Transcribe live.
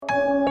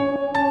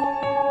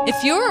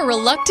If you're a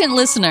reluctant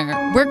listener,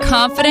 we're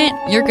confident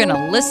you're going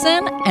to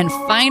listen and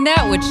find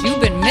out what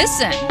you've been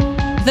missing.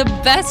 The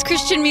best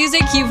Christian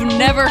music you've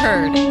never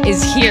heard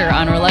is here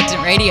on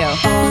Reluctant Radio.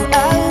 All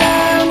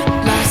alone,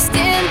 lost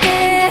in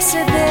this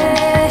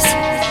abyss,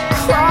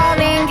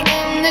 crawling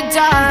in the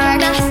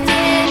dark,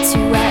 nothing to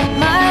wet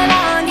my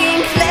longing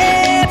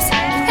lips,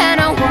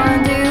 and I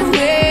wonder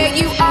where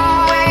you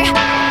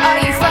are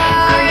you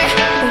far?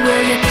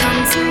 Will you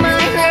come to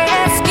my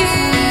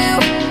rescue?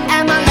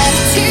 Am I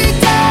left to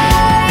die?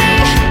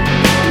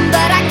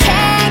 But I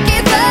can't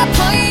give up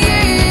on you.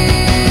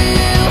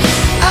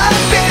 I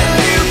feel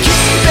you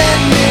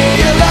keeping me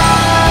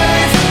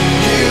alive.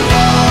 You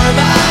are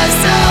my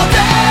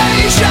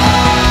salvation.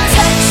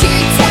 Touch you,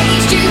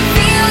 taste you,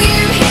 feel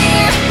you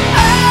here.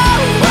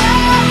 Oh,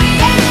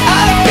 yeah.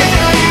 I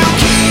feel you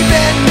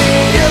keeping me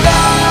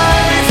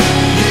alive.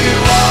 You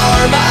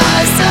are my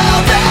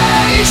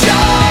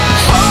salvation.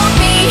 Hold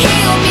me,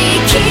 heal me,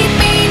 keep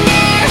me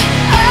near.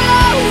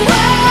 Oh,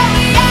 yeah.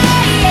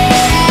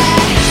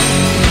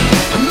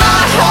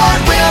 My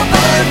heart will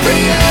burn for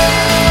you.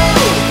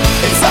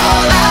 It's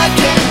all I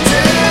can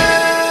do.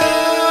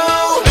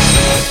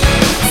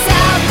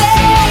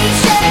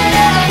 Salvation,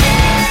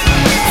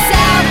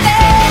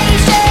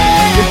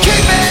 You're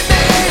keeping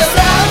me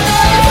alive.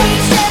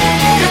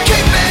 You're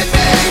keeping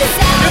me.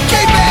 You're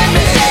keeping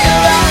me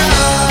alive.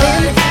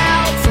 Been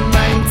out from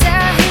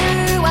under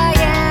who I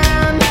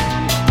am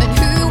and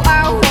who I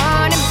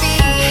wanna be.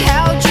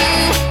 Held you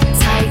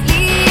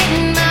tightly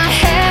in my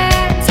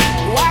hands.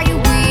 Why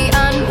are we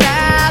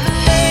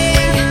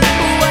unraveling?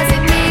 Was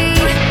it me?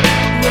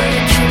 Will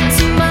you come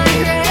to my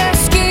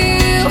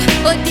rescue?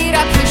 Or did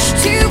I push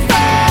too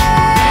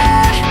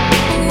far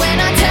when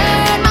I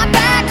turned my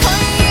back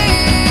on you?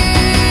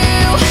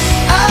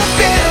 I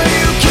feel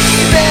you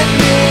keeping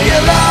me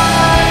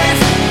alive.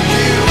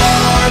 You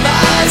are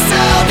my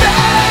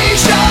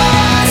salvation.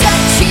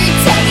 Touch you,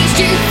 taste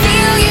you,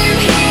 feel you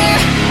here.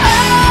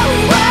 Oh,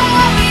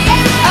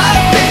 yeah. I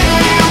feel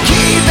you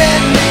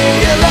keeping me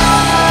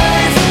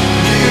alive.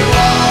 You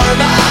are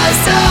my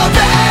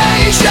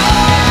salvation.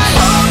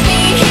 Hold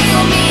me,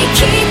 heal me,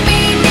 keep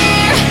me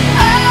near.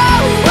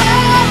 Oh,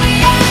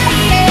 yeah.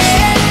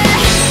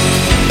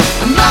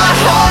 My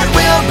heart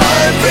will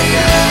burn for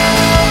you.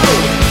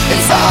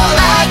 It's all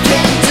I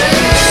can do.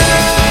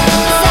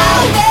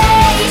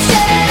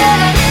 Salvation,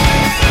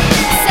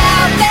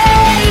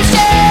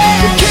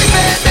 You're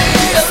keeping me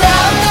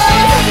alive.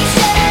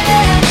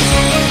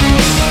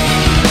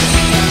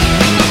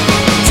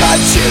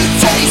 Touch you,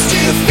 taste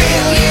you,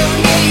 feel you,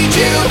 need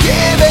you,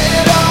 give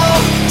it all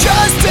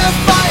just to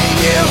find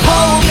you.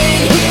 Hold me,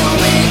 heal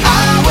me, I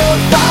will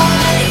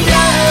find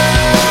you.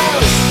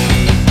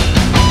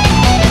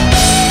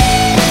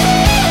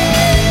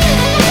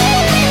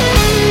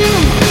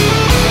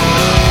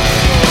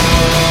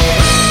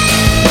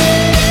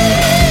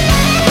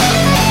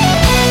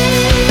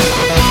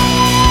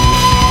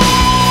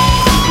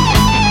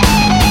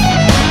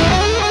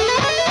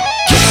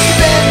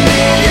 Keeping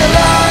me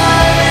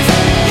alive.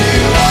 You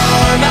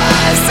are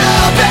my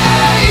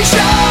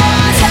salvation.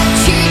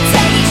 touch you,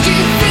 taste you,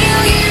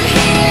 feel you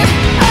here.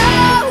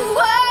 Oh,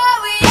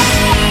 yeah.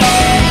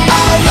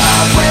 Our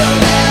love will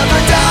never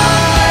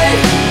die.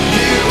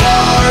 You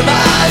are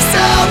my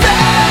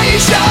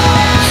salvation.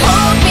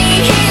 Hold me,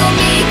 heal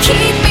me,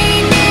 keep me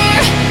near.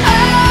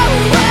 Oh,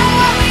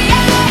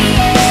 yeah.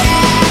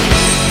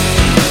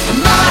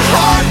 My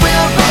heart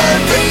will burn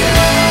for you.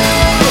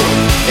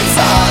 It's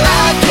all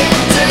I can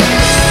do.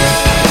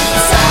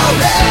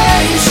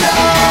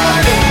 Salvation,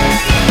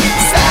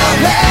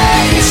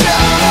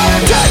 salvation.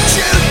 Touch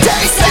you,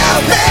 taste you,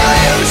 feel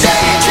you,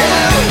 need you.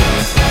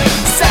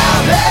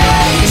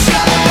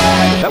 Salvation.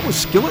 That was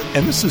Skillet,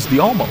 and this is The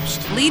Almost.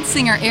 Lead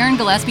singer Aaron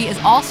Gillespie is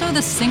also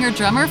the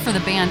singer-drummer for the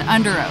band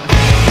Under Oath.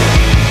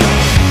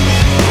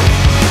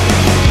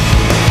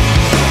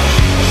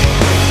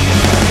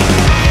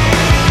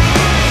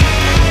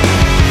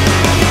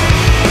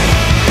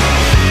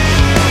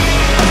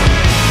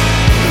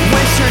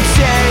 Winter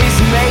days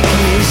make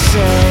me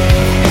say,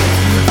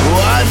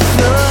 what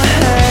the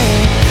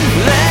heck?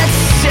 Let's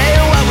say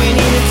what we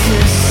needed to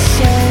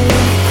say.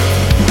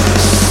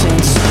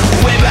 Since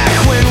way back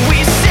when we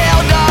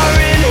sailed our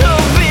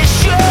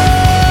inhibitions.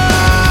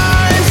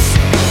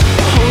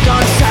 Hold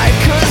on tight,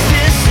 'cause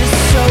this is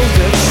so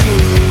the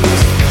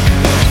truth.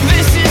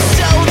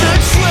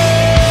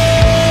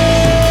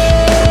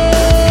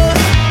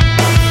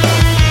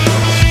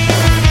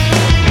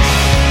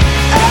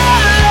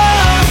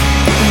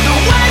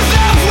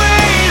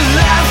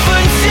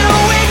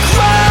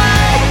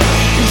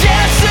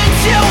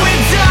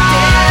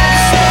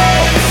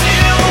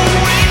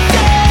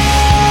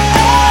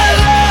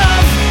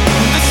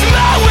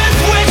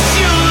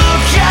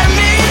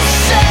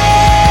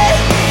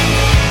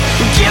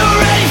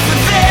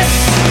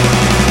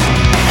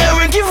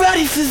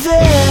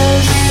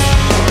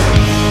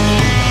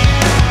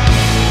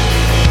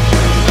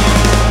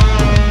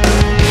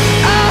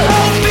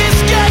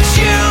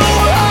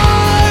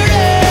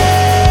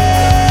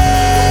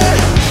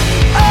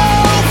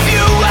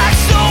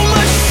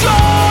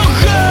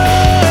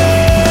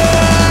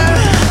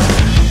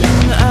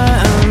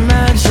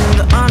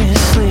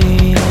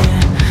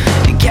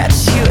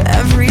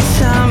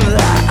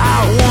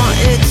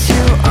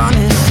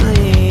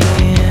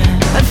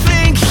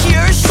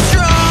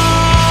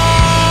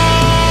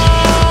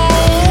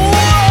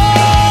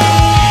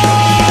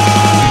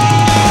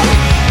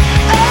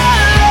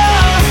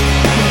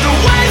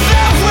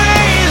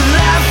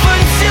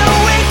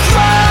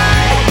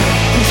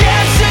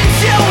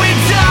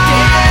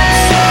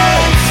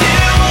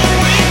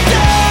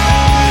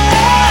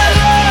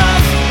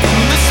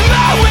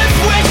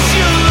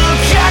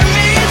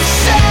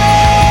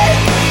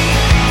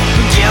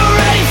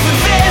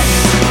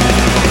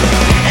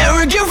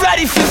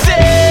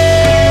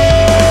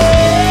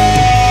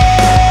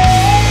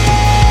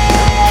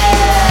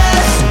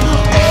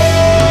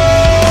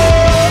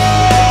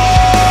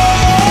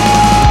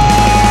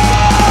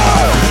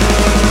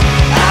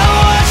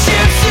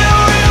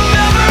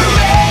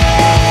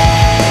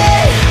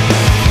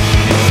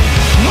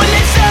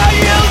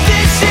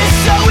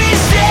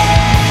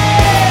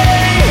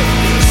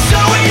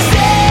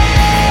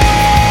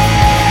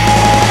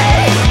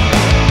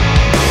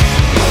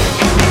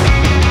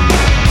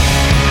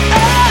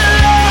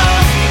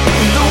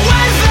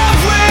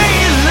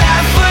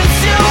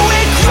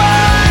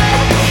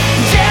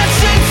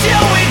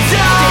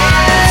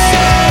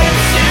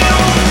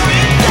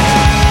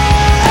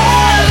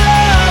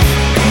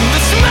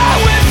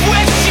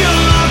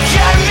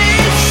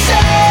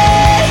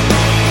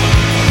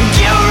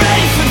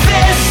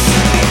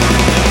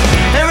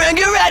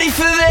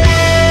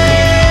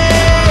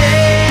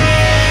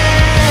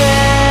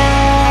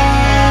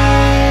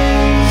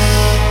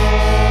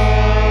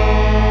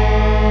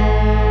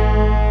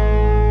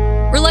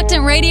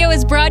 Reluctant Radio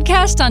is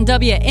broadcast on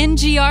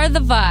WNGR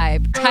The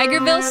Vibe,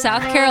 Tigerville,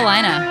 South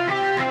Carolina.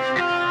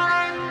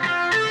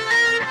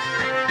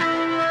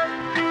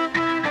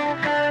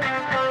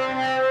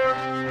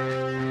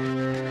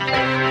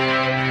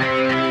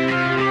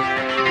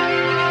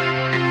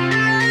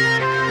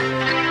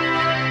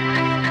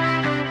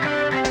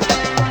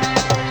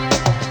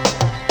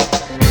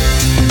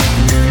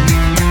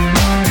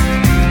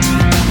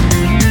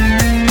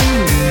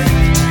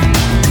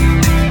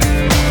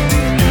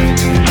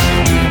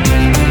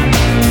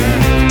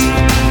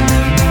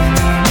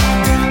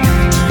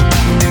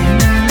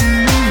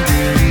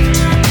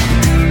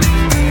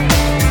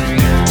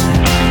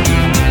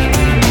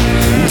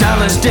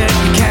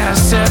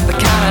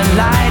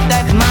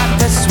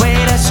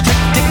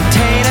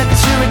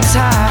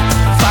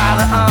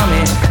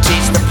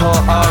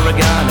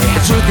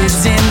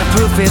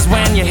 Is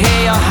when you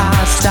hear your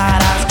heart start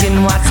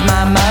asking what's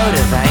my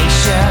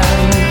motivation.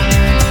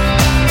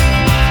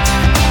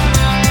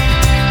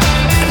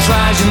 And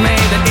try as you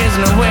may, there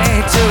isn't a way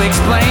to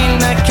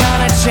explain the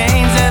kind of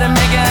change that'd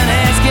make an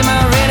Eskimo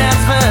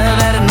transfer,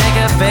 that'd make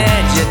a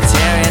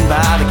vegetarian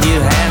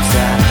barbecue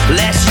hamster.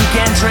 Less you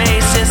can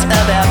trace this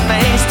about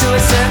face to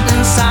a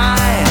certain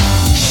sign.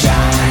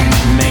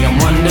 Shine, make 'em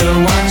wonder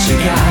what you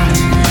got,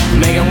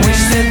 make 'em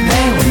wish that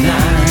they were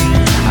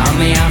not on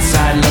the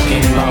outside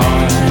looking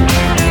bored.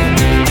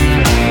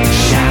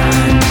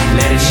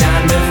 Let it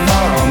shine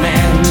before all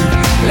men.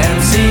 Let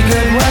them see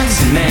good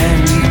works in men.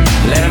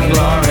 Let them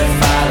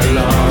glorify the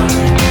Lord.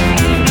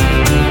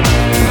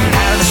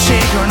 Out of the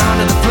shaker and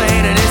onto the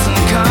plate. It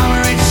isn't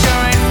karma, it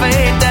sure ain't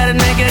fate. That'd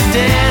make a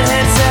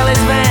deadhead sell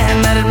his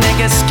van. That'd make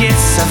a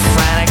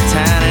schizophrenic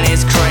town in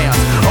his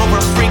crayons. Over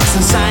freaks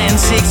and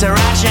science seeks a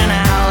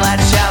rationale that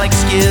shall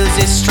excuse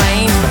his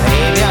strange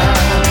behavior.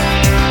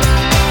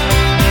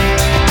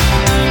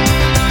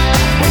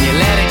 When you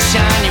let it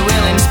shine, you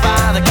will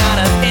inspire the kind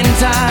of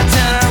entire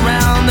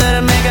turnaround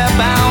that'll make a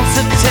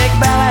bouncer take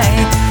ballet.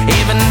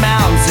 Even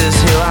bouncers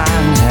who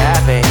aren't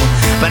happy,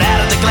 but out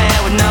of the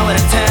glare with nowhere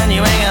to turn,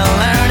 you ain't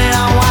gonna learn it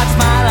on what's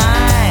my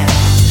line.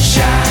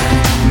 Shine,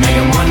 make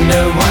 'em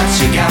wonder what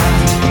you got,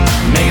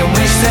 make 'em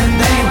wish that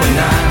they were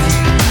not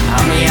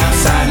on the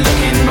outside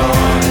looking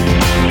bored.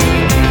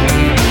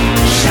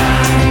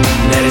 Shine,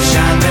 let it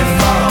shine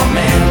before all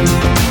men.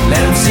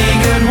 Let 'em see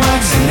good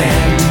works in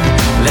them.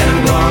 Let 'em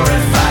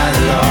glorify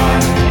the Lord.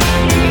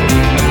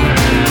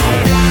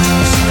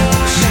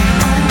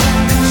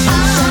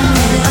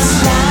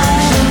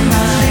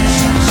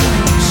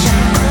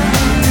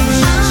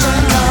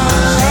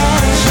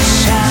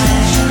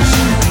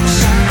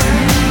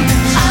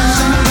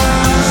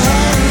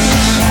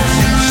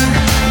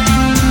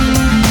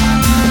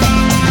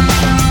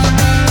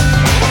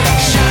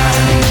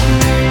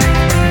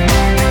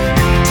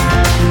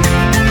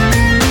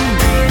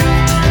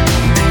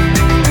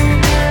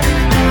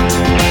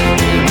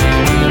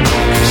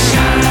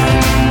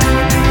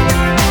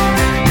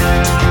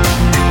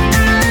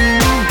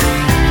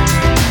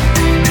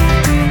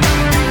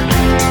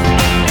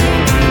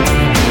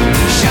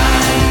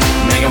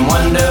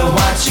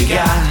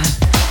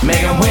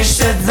 Make 'em wish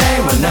that they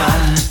were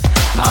not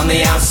on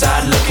the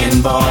outside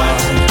looking bored.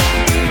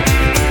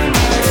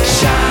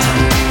 Shine,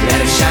 let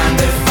it shine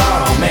before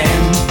all men.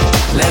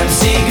 Let 'em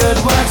see good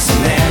works in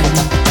them.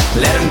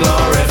 Let 'em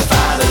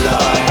glorify the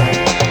Lord.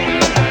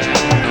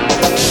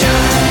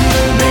 Shine,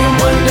 make 'em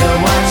wonder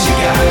what you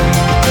got.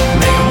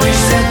 Make 'em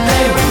wish that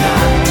they were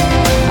not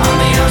on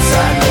the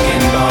outside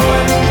looking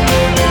bored.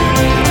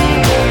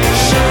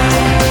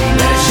 Shine,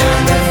 let it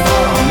shine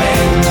before all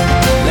men.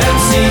 Let 'em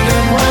see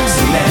good works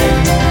in them.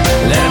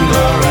 Let 'em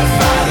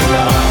glorify the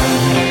Lord.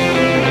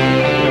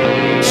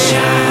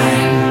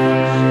 Shine.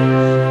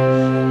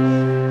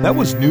 That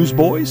was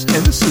Newsboys,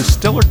 and this is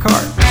Stellar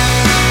Cart.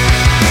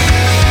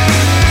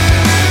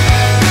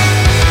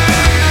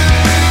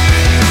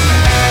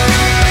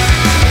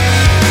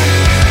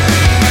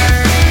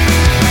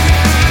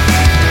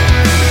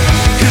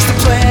 Here's the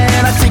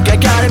plan, I think I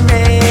got it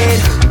made.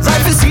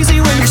 Life is easy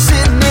when you're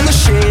sitting in the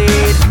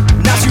shade.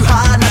 Not too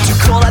hot, not too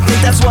cold, I think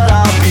that's what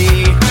I'll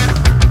be.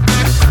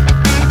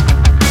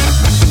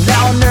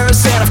 Now I'm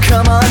nervous and I've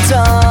come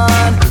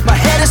undone. My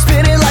head is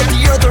spinning like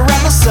the earth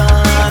around the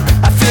sun.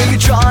 I feel you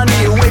drawing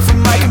me away from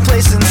my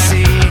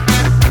complacency.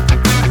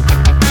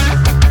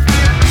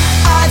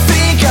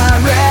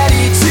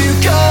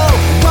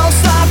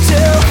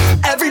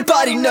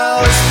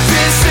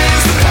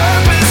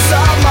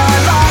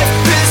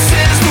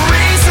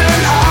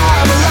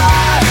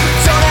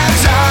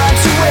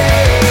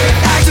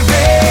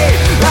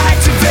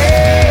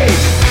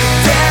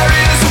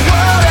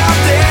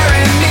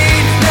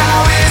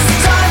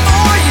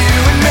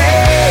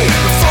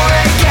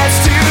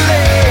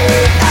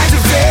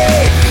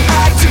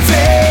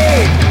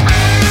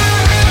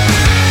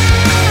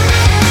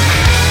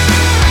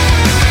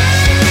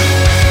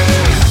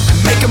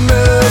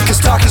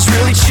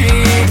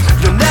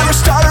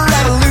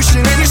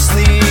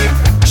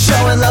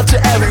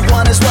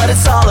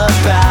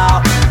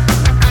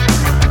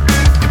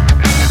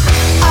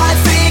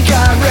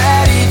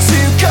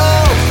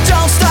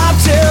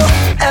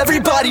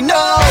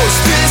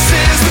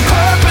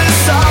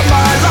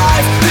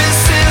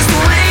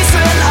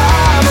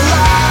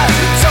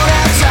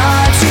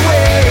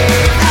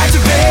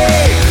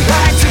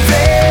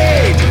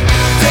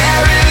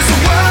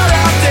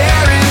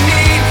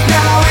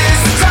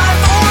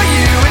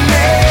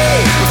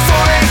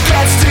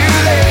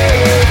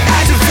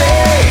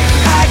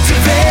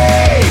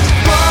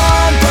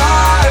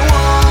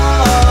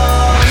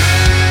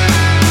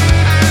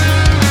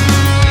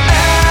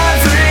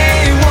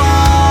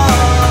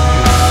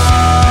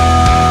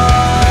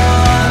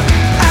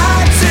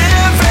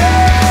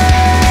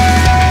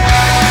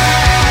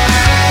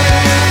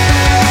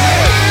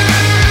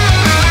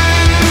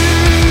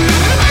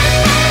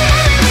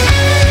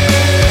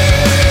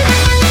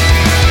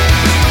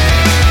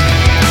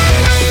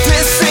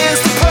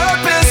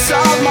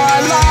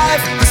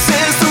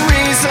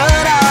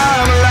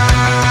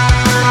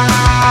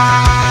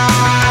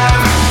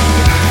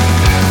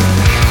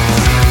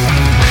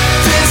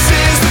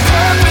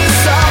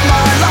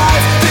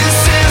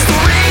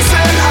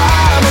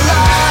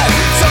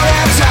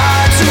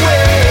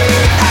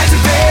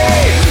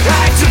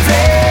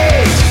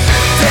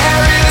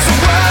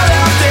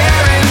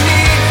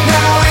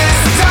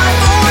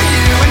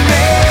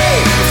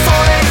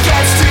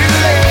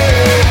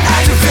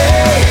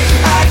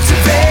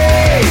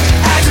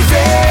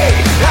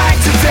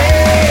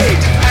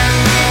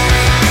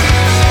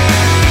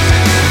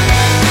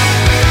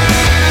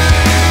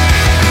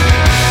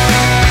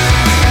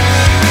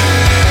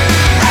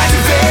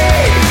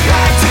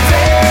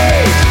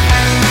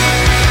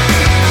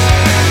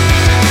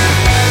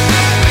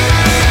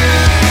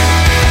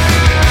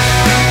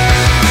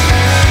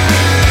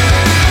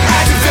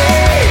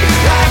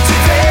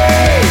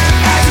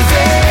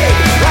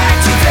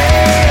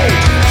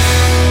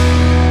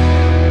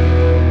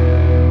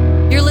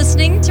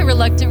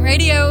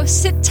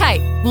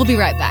 We'll be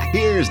right back.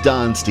 Here's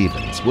Don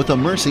Stevens with a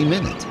Mercy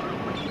Minute.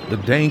 The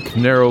dank,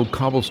 narrow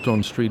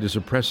cobblestone street is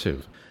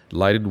oppressive.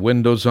 Lighted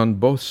windows on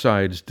both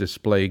sides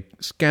display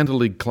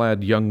scantily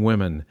clad young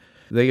women.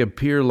 They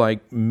appear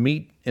like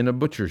meat in a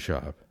butcher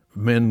shop.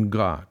 Men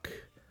gawk.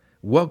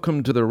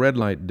 Welcome to the red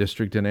light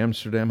district in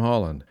Amsterdam,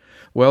 Holland.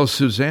 Well,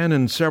 Suzanne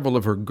and several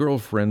of her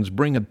girlfriends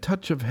bring a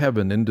touch of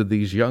heaven into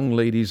these young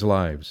ladies'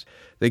 lives.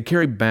 They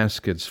carry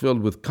baskets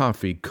filled with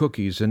coffee,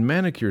 cookies, and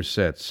manicure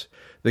sets.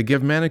 They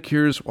give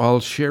manicures while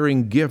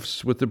sharing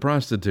gifts with the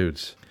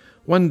prostitutes.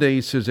 One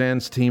day,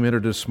 Suzanne's team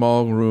entered a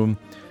small room.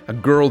 A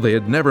girl they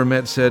had never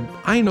met said,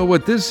 "I know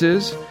what this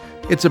is.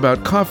 It's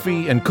about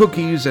coffee and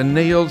cookies and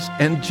nails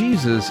and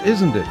Jesus,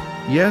 isn't it?"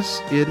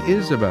 Yes, it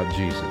is about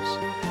Jesus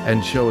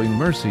and showing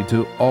mercy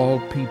to all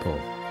people.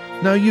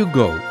 Now you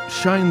go,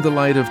 shine the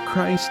light of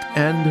Christ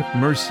and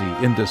mercy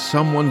into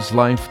someone's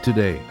life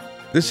today.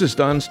 This is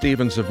Don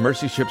Stevens of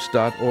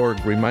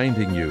mercyships.org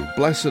reminding you,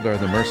 blessed are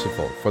the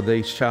merciful, for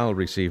they shall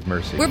receive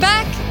mercy. We're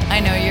back. I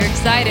know you're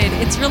excited.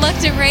 It's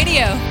Reluctant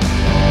Radio.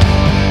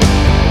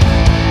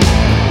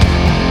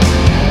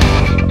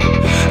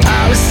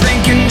 I was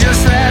thinking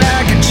just that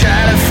I could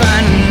try to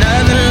find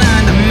another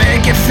line to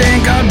make you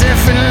think all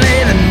differently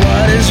than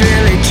what is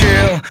really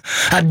true.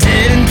 I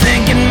didn't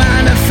think you'd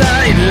mind, I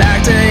thought you'd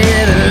like to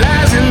hear the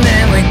lies, and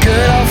then we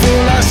could all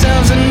fool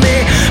ourselves and be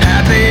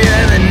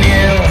happier than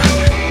you.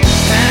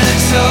 And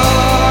it's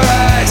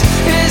alright,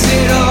 is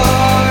it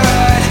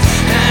alright?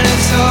 And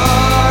it's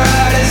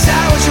alright, is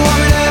that what you want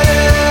me to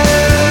do?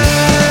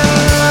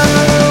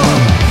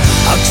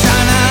 I'll try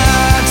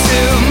not to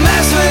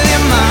mess with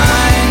your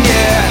mind,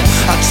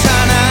 yeah. I'll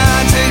try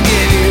not to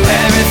give you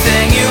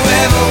everything you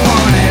ever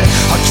wanted.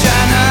 I'll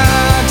try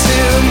not to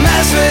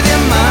mess with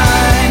your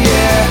mind,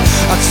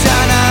 yeah. I'll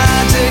try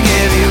not to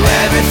give you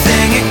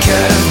everything it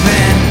could have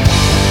been.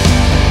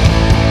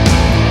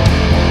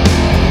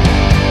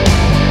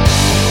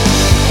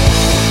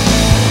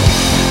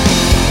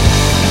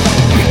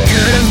 You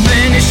could have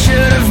been, you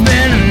should have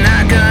been. I'm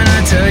not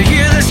gonna tell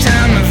you this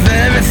time of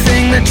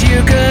everything that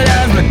you could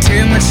have, but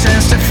too much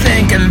sense to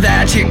think of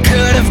that. You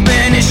could have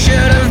been, you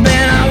should have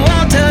been. I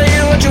won't tell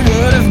you what you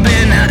would have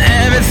been. Now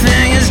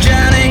everything is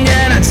drowning,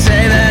 and I'd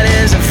say that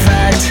is a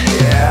fact.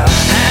 Yeah.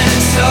 And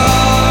it's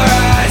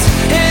alright,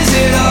 is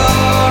it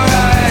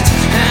alright?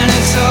 And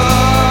it's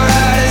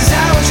alright, is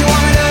that what you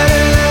want me to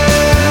do?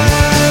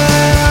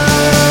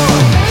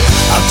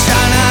 I'll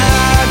try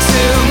not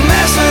to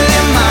mess with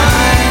your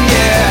mind,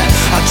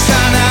 yeah. I'll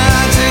try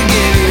not to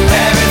give you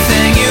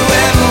everything you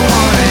ever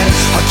wanted.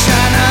 I'll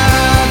try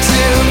not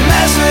to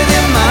mess with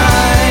your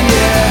mind,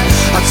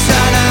 yeah. I'll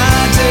try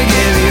not to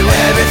give you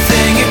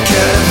everything it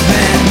could have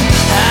been.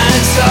 And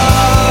it's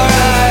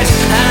alright,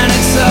 and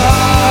it's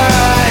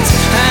alright,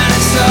 and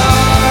it's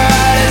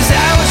alright, is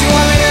that what you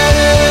want me to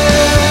do?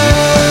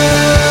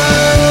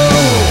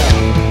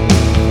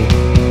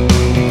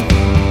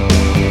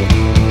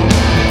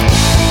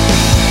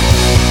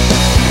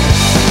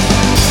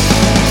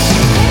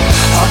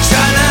 I'll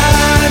try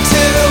not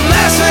to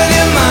mess with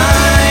your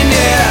mind,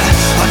 yeah.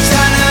 I'll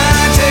try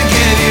not to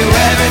give you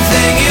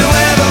everything you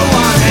ever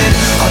wanted.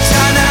 I'll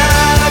try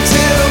not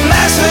to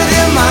mess with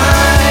your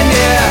mind,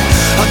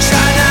 yeah. I'll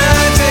try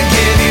not to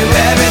give you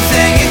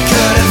everything it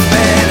could have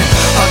been.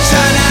 I'll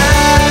try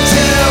not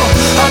to,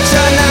 I'll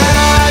try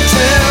not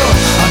to,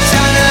 I'll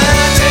try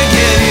not to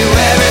give you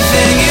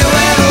everything you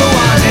ever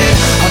wanted.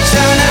 I'll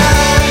try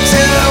not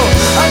to,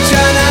 I'll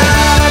try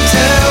not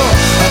to,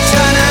 I'll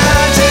try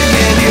not to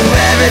give you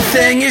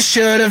everything you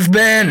should have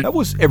been. That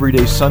was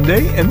Everyday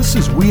Sunday, and this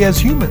is We as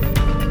Human.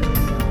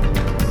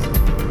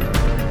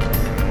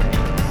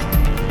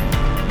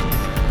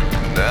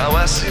 Now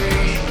I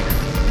see,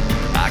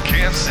 I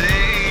can't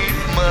save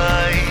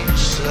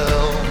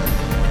myself.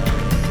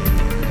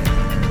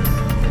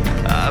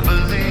 I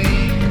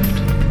believed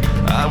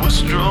I was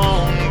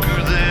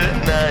stronger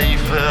than I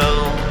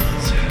felt.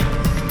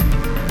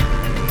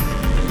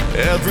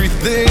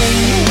 Everything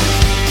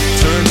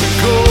turned to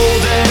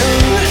gold and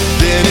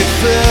then it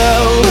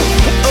fell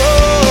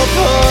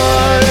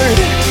apart.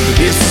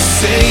 It's the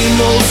same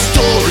old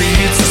story,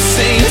 it's the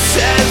same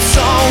sad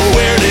song.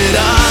 Where did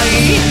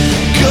I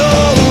go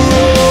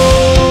wrong?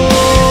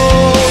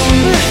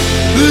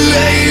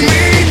 Lay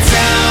me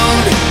down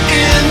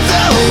in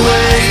the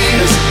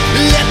waves,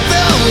 let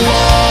the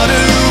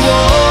water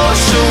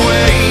wash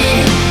away.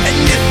 And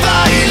if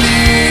I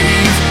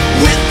leave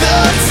with the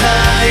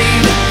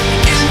tide,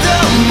 in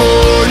the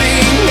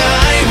morning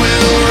I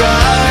will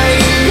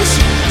rise.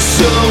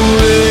 So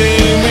lay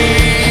me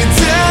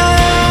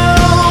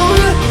down,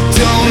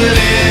 don't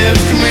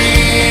lift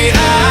me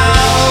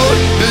out,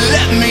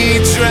 let me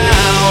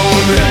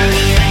drown.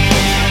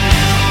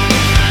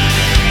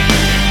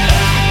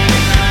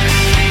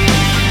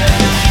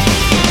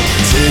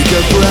 Take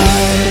a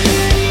breath,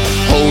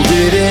 hold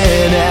it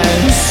in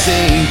and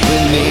sink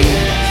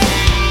beneath.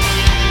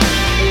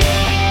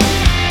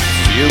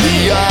 Feel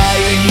the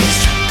eyes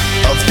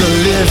of the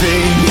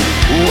living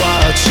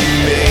watching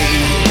me.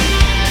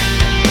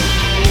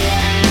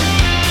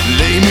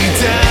 Lay me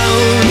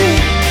down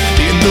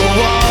in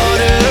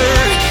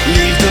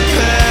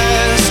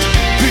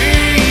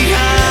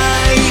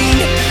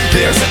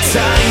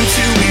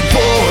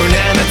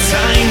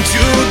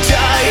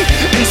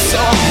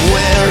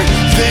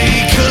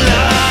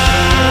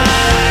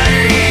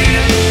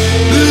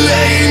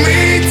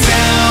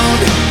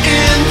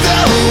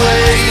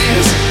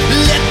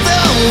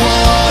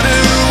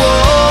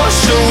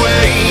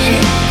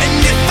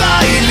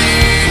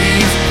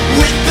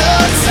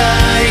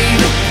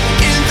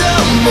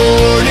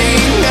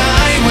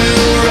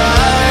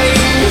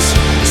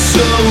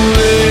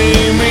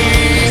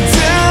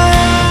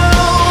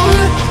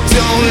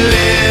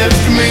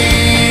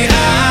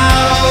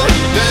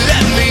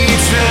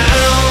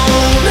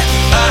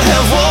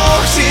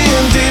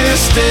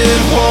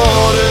wasted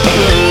waters.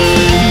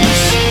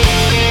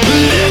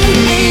 Let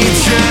me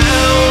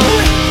drown,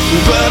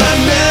 but I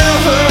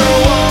never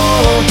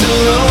walked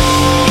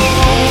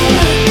alone.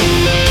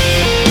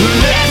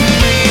 Let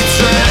me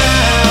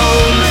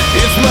drown,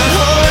 if my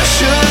heart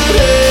should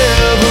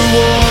ever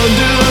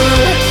wander.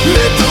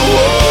 Let the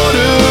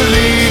water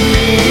lead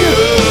me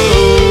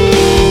home.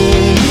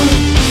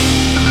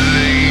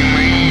 Lay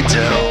me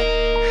down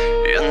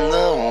in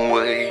the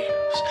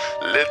waves,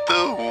 let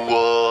the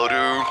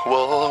water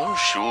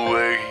wash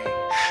away.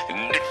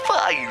 And if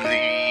I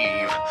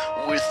leave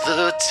with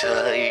the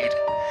tide,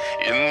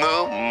 in the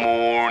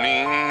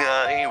morning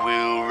I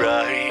will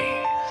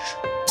rise.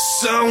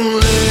 So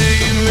lay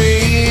me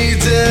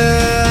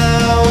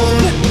down,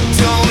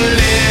 don't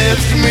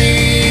lift me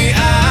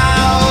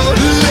out.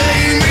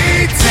 Lay me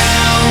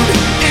down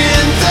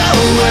in the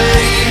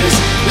waves,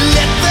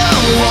 let the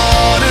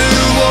water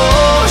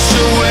wash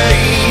away.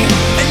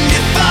 And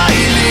if I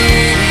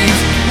leave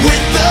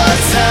with the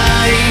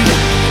tide,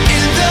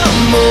 in the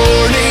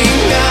morning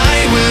I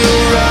will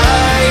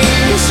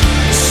rise.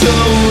 So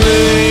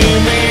lay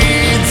me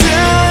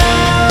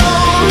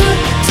down,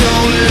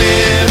 don't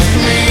lift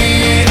me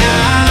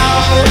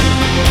out.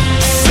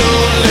 So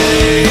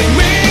lay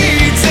me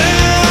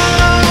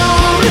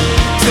down,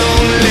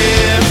 don't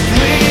lift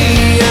me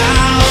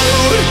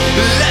out.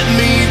 Let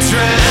me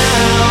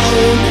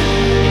drown.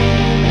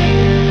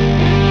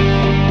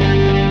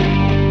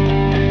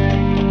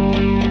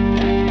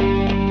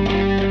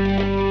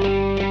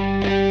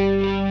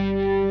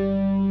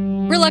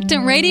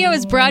 Reluctant Radio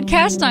is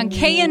broadcast on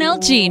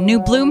KNLG, New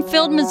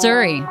Bloomfield,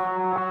 Missouri.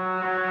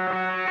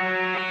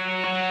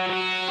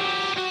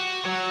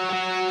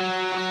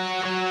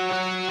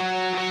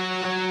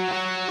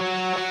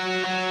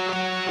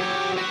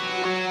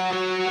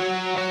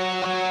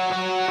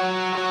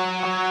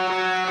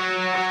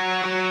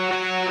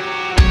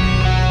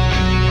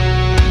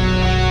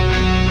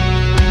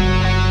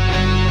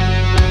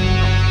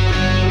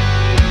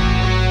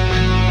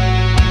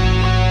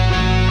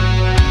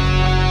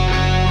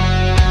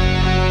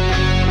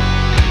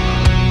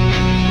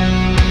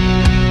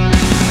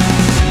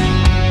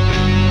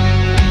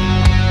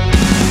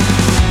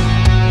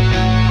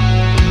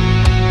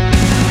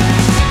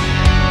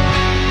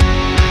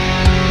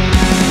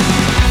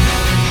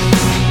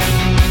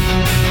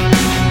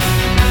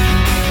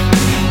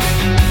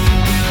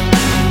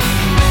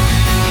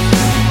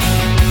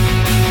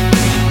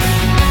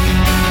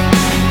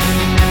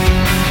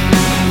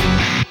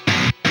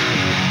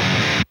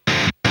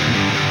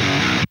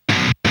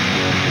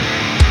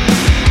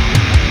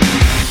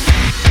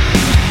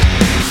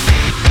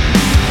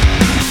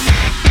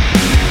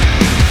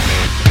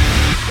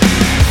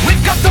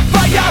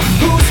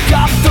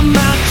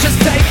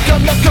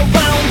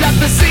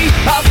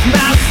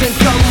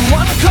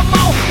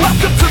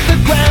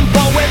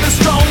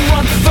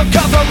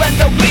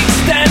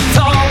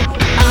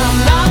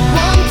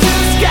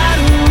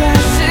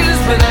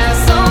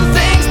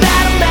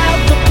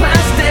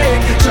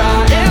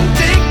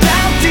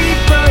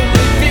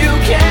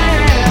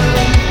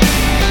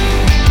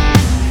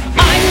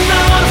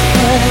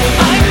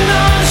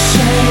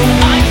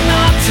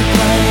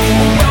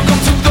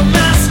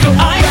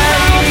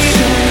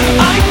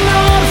 I'm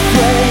not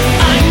afraid,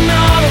 I'm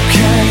not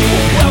okay.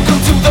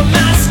 Welcome to the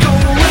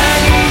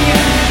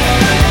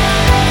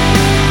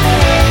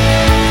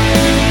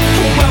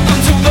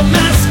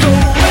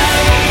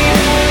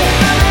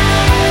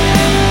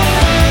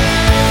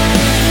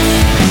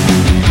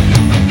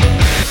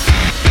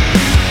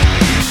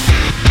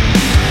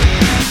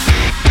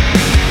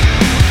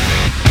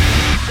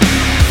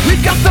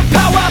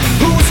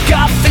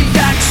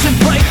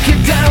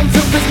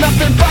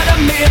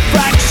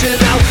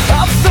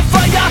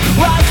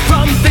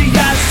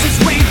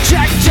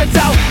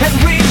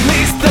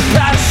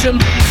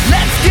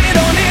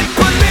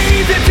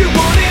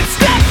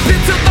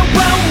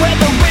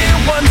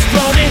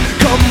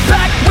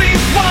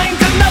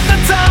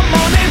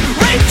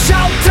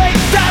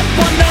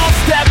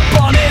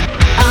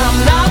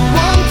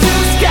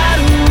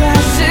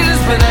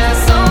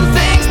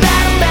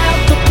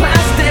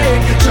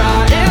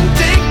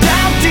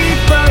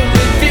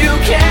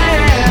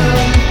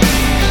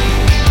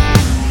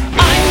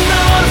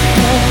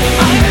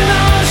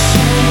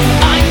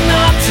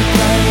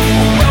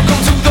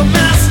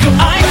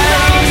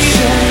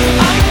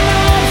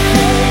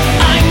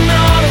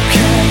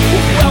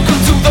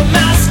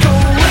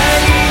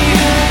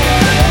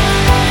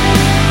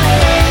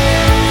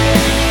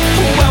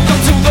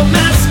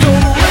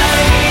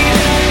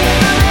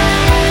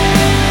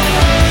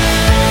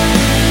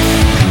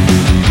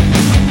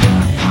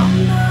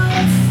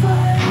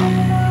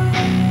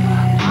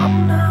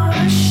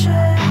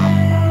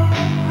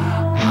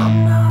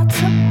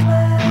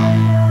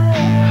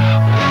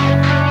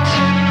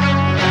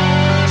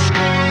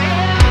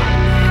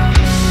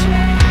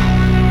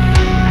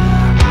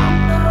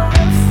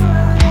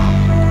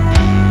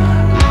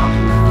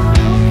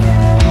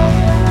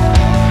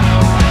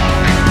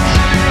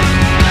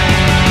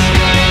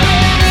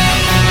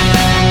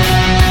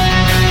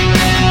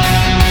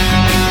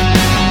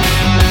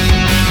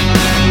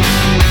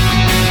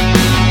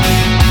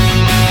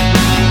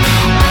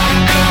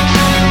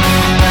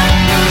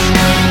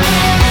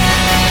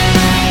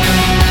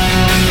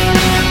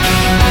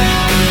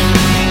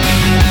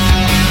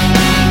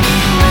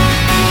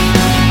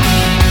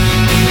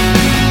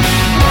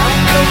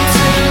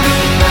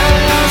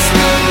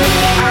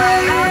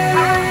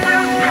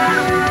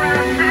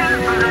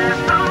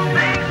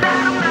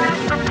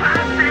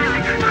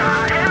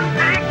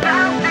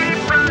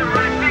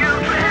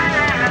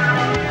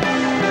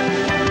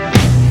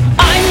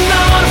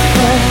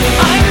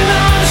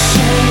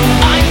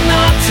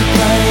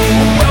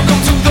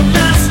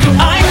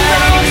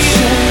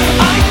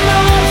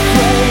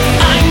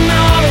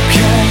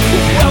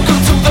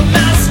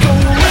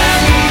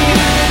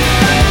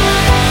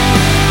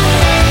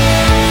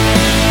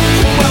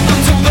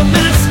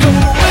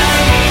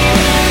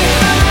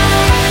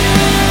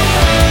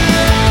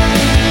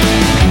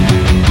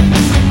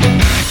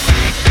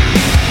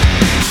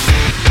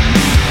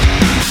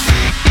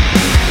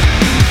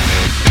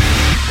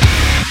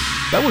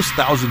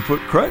 1000 Foot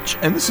Crutch,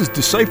 and this is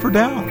Deciphered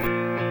Out.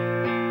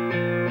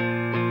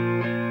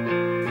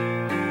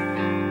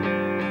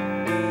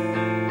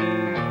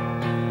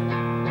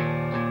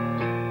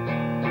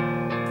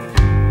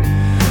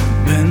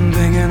 Been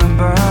thinking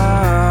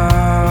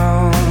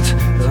about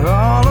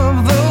all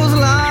of those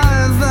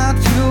lies that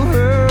you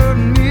heard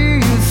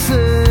me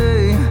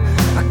say.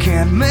 I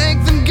can't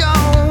make them go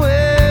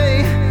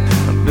away.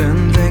 I've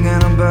been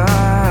thinking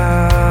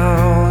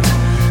about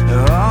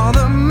all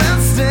the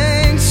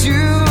mistakes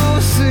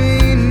you've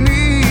seen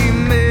me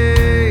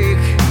make.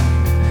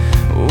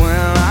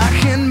 Well, I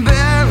can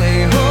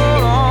barely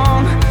hold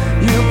on.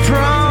 You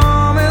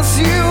promise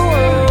you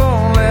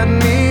won't let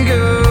me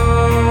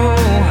go.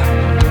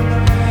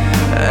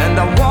 And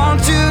I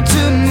want you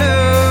to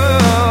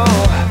know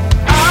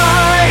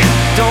I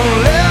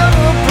don't live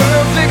a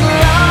perfect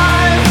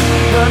life,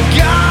 but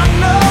God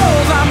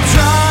knows I'm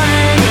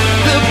trying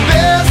the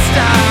best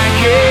I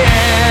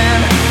can.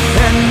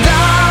 And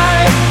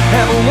I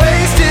have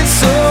wasted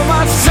so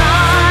much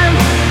time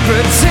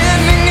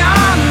pretending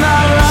I'm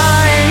not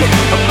lying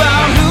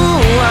about who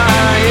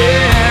I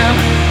am.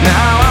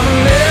 Now I'm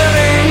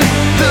living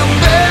the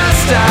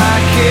best I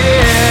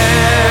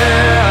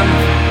can.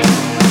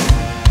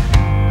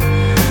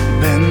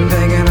 Been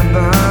thinking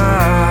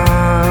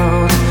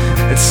about,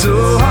 it's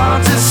so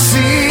hard to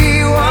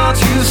see what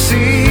you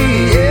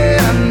see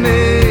in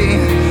me.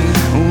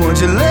 Would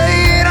you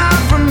lay it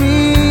out for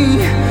me?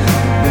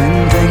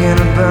 Been thinking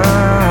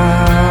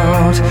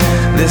about,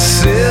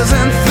 this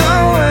isn't the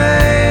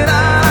way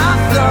that I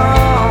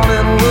thought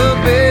it would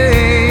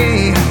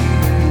be.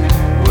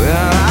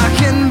 Well, I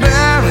can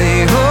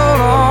barely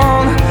hold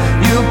on.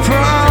 You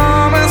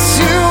promise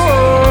you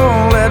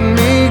won't let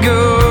me go.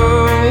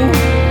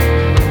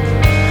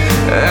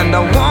 And I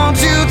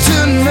want you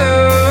to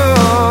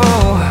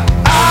know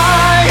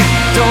I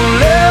don't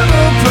live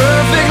a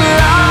perfect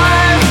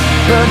life,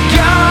 but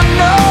God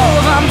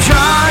knows I'm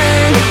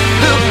trying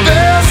the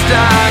best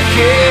I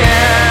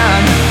can.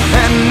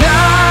 And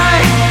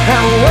I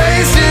have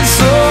wasted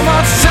so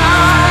much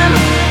time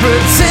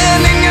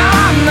pretending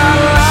I'm not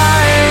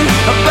lying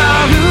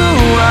about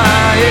who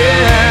I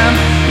am.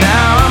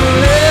 Now I'm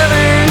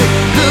living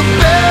the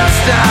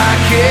best I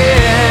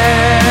can.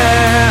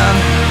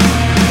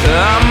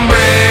 I'm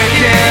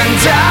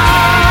breaking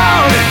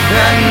down,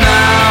 and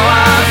now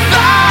I've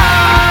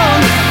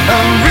found a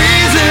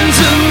reason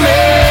to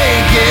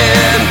make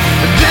it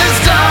this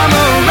time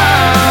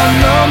around.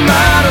 No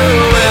matter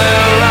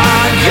where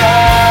I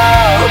go,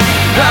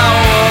 I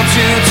want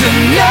you to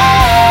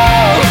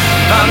know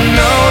I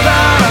know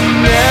that I'm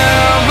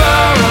never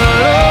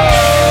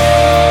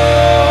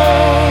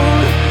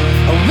alone.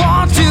 I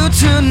want you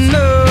to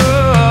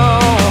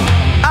know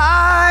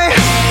I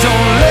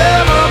don't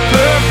live a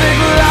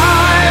perfect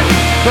life,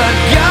 but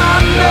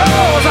God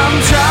knows I'm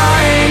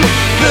trying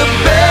the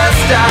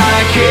best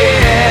I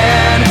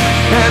can.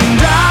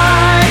 And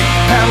I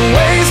have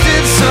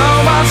wasted so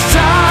much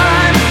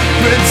time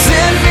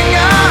pretending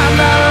I'm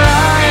not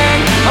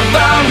lying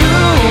about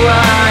who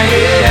I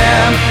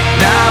am.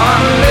 Now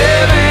I'm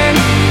living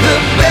the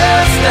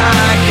best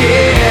I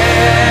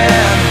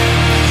can.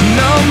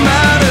 No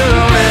matter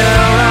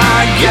where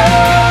I go,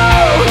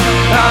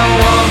 I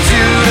want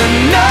you to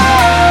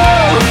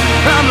know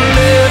I'm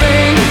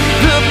living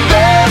the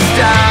best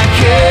I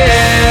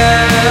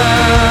can.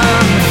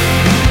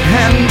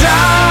 And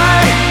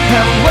I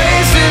have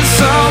wasted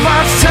so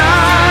much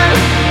time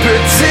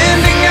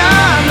pretending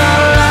I'm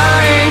not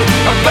lying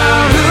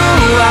about who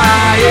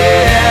I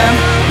am.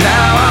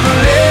 Now I'm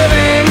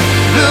living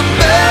the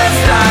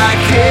best I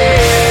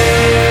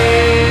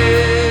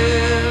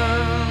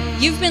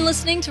can. You've been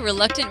listening to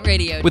Reluctant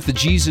Radio. With the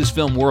Jesus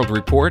Film World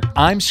Report,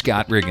 I'm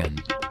Scott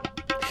Riggin.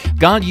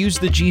 God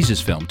used the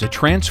Jesus film to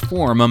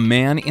transform a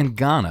man in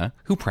Ghana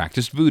who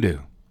practiced voodoo.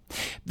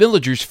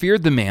 Villagers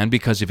feared the man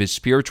because of his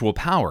spiritual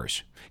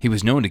powers. He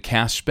was known to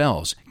cast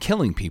spells,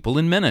 killing people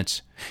in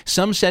minutes.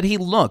 Some said he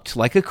looked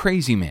like a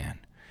crazy man.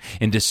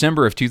 In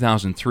December of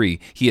 2003,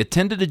 he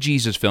attended a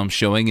Jesus film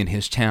showing in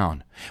his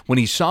town. When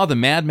he saw the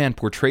madman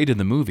portrayed in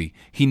the movie,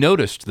 he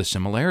noticed the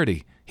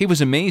similarity. He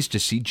was amazed to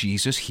see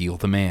Jesus heal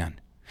the man.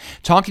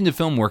 Talking to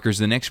film workers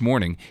the next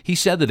morning, he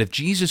said that if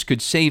Jesus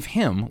could save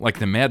him like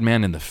the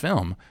madman in the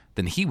film,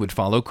 then he would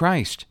follow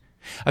Christ.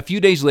 A few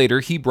days later,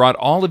 he brought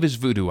all of his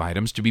voodoo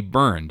items to be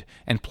burned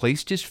and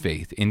placed his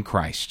faith in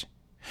Christ.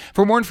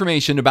 For more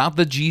information about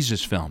the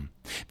Jesus Film,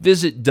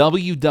 visit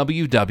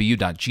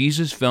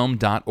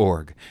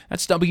www.jesusfilm.org.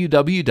 That's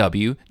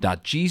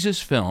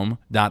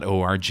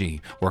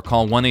www.jesusfilm.org, or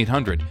call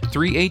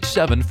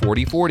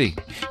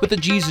 1-800-387-4040. With the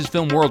Jesus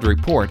Film World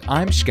Report,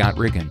 I'm Scott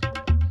Riggin.